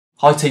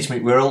Hi, Teach Me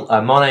at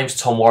Wirral. My name's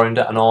Tom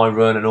Warrender and I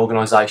run an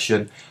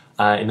organisation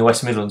in the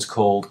West Midlands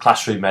called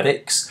Classroom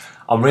Medics.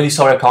 I'm really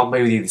sorry I can't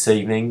be with you this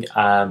evening.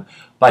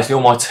 Basically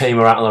all my team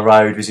are out on the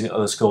road visiting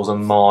other schools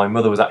and my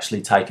mother was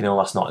actually taken ill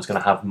last night. Is going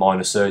to have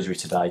minor surgery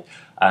today.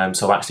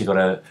 So I've actually got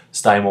to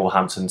stay in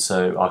Wolverhampton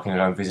so I can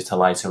go and visit her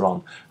later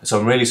on.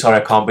 So I'm really sorry I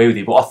can't be with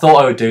you. But what I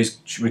thought I would do is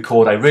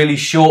record a really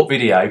short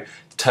video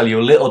to tell you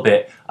a little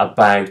bit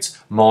about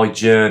my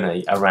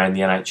journey around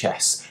the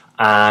NHS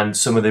and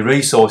some of the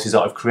resources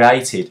that I've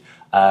created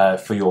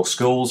for your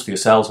schools, for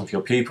yourselves and for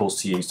your pupils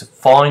to use to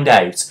find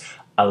out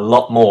a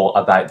lot more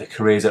about the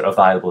careers that are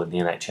available in the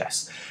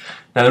NHS.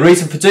 Now the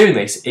reason for doing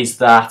this is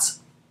that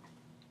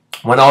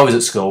when I was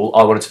at school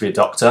I wanted to be a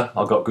doctor.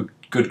 I got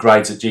good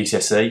grades at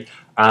GCSE,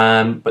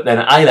 but then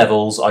at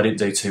A-levels I didn't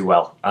do too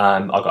well.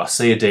 I got a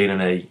C, a D and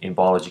an E in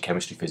biology,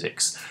 chemistry,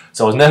 physics.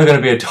 So I was never going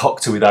to be a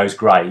doctor with those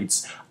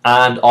grades,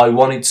 and I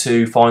wanted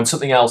to find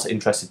something else that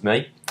interested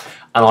me,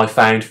 and I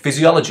found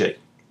physiology.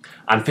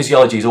 And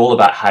physiology is all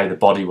about how the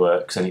body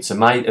works, and it's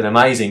an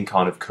amazing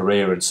kind of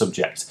career and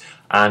subject,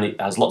 and it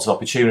has lots of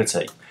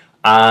opportunity.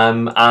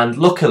 And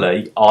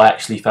luckily I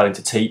actually fell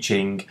into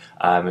teaching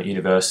at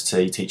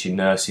university, teaching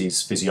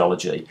nurses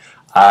physiology,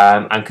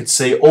 and could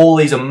see all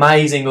these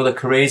amazing other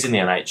careers in the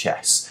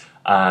NHS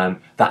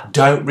that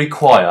don't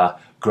require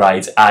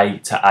grades A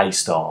to A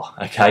star.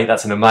 Okay,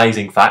 that's an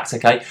amazing fact.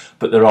 Okay,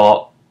 but there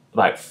are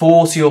about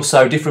 40 or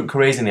so different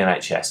careers in the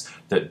NHS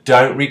that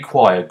don't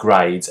require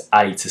grades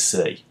A to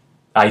C.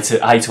 A to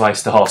A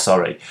star,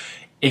 sorry.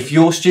 If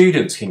your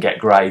students can get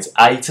grades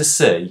A to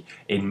C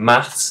in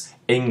maths,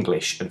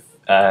 English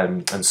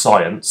and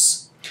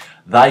science,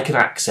 they can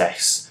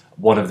access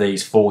one of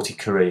these 40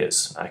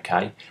 careers,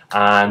 okay?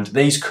 And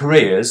these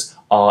careers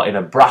are in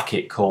a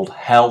bracket called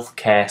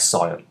healthcare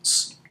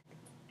science,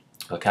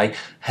 okay?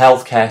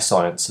 Healthcare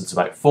science, there's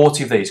about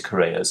 40 of these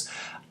careers,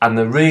 and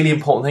the really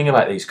important thing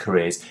about these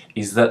careers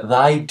is that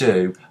they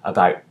do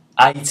about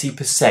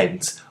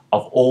 80%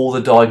 of all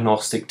the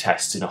diagnostic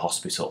tests in a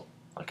hospital.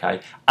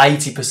 Okay,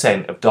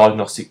 80% of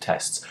diagnostic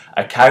tests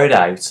are carried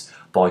out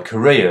by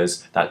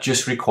careers that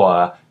just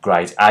require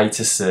grades A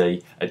to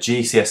C at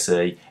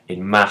GCSE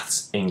in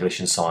maths, English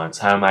and science.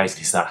 How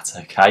amazing is that?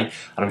 Okay,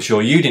 and I'm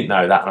sure you didn't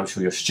know that, and I'm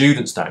sure your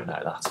students don't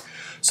know that.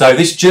 So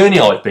this journey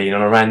I've been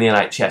on around the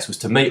NHS was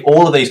to meet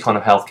all of these kind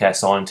of healthcare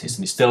scientists,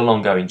 and it's still an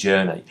ongoing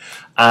journey.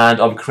 And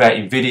I'm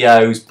creating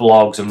videos,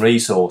 blogs and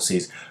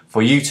resources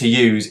for you to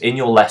use in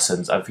your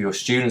lessons and for your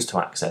students to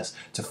access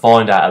to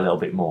find out a little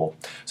bit more.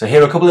 So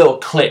here are a couple of little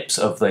clips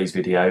of these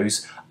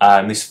videos.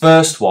 This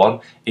first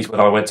one is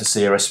when I went to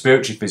see a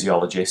respiratory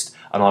physiologist,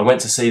 and I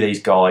went to see these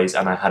guys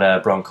and I had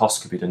a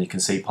bronchoscopy done. You can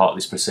see part of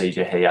this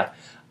procedure here.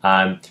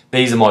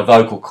 These are my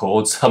vocal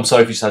cords. I'm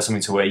sorry if you just had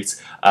something to eat.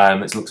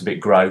 It looks a bit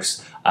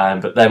gross,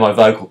 but they're my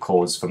vocal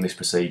cords from this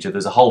procedure.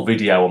 There's a whole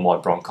video on my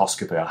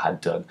bronchoscopy I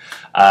had done.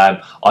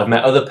 I've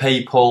met other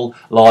people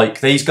like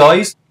these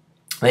guys.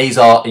 These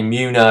are I've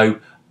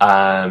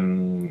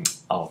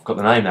got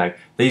the name now.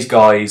 These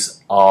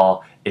guys are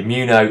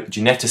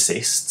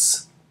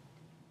immunogeneticists,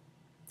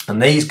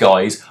 and these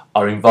guys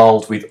are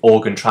involved with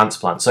organ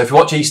transplants. So if you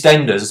watch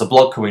EastEnders, there's a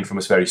blog coming from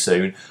us very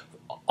soon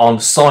on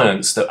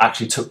science that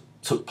actually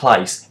took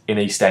place in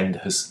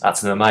EastEnders.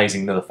 That's an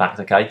amazing another fact,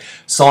 okay?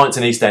 Science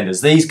in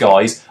EastEnders. These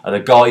guys are the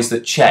guys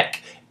that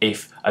check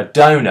if a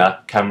donor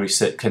can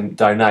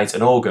donate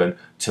an organ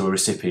to a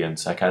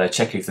recipient. Okay, they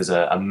check if there's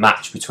a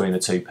match between the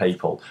two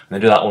people, and they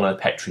do that on a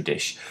Petri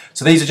dish.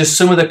 So these are just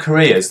some of the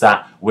careers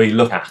that we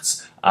look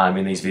at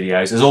in these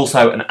videos. There's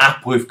also an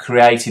app we've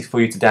created for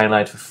you to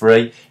download for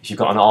free. If you've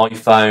got an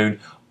iPhone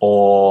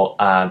or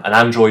an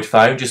Android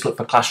phone, just look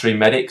for Classroom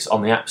Medics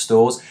on the app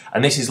stores,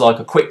 and this is like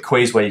a quick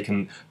quiz where you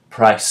can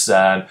press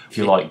if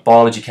you like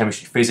biology,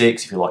 chemistry,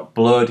 physics, if you like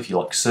blood, if you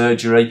like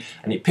surgery,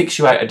 and it picks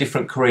you out a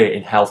different career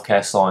in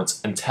healthcare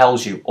science and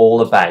tells you all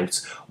about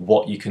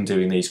what you can do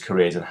in these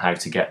careers and how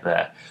to get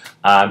there.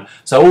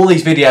 So all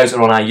these videos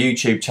are on our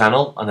YouTube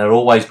channel, and they're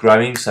always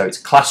growing, so it's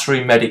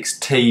Classroom Medics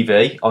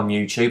TV on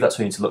YouTube. That's what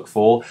you need to look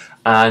for,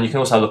 and you can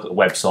also look at the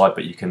website,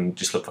 but you can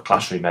just look for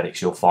Classroom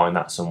Medics, you'll find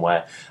that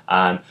somewhere.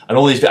 And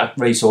all these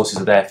resources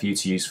are there for you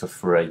to use for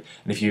free,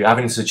 and if you have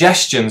any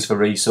suggestions for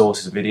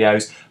resources or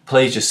videos,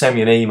 please just send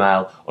me an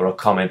email or a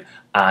comment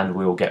and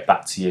we'll get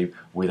back to you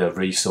with a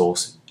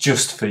resource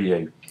just for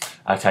you.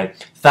 Okay,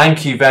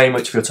 thank you very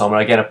much for your time,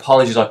 and again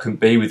apologies I couldn't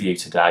be with you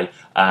today.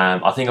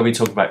 I think I've been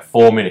talking about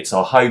 4 minutes,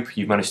 so I hope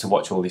you've managed to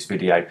watch all this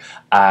video,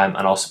 and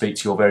I'll speak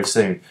to you all very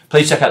soon.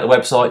 Please check out the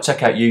website,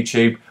 check out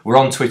YouTube, we're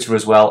on Twitter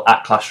as well,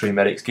 at Classroom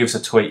Medics. Give us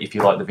a tweet if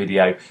you like the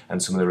video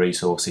and some of the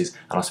resources,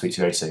 and I'll speak to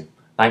you very soon.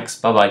 Thanks,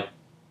 bye bye.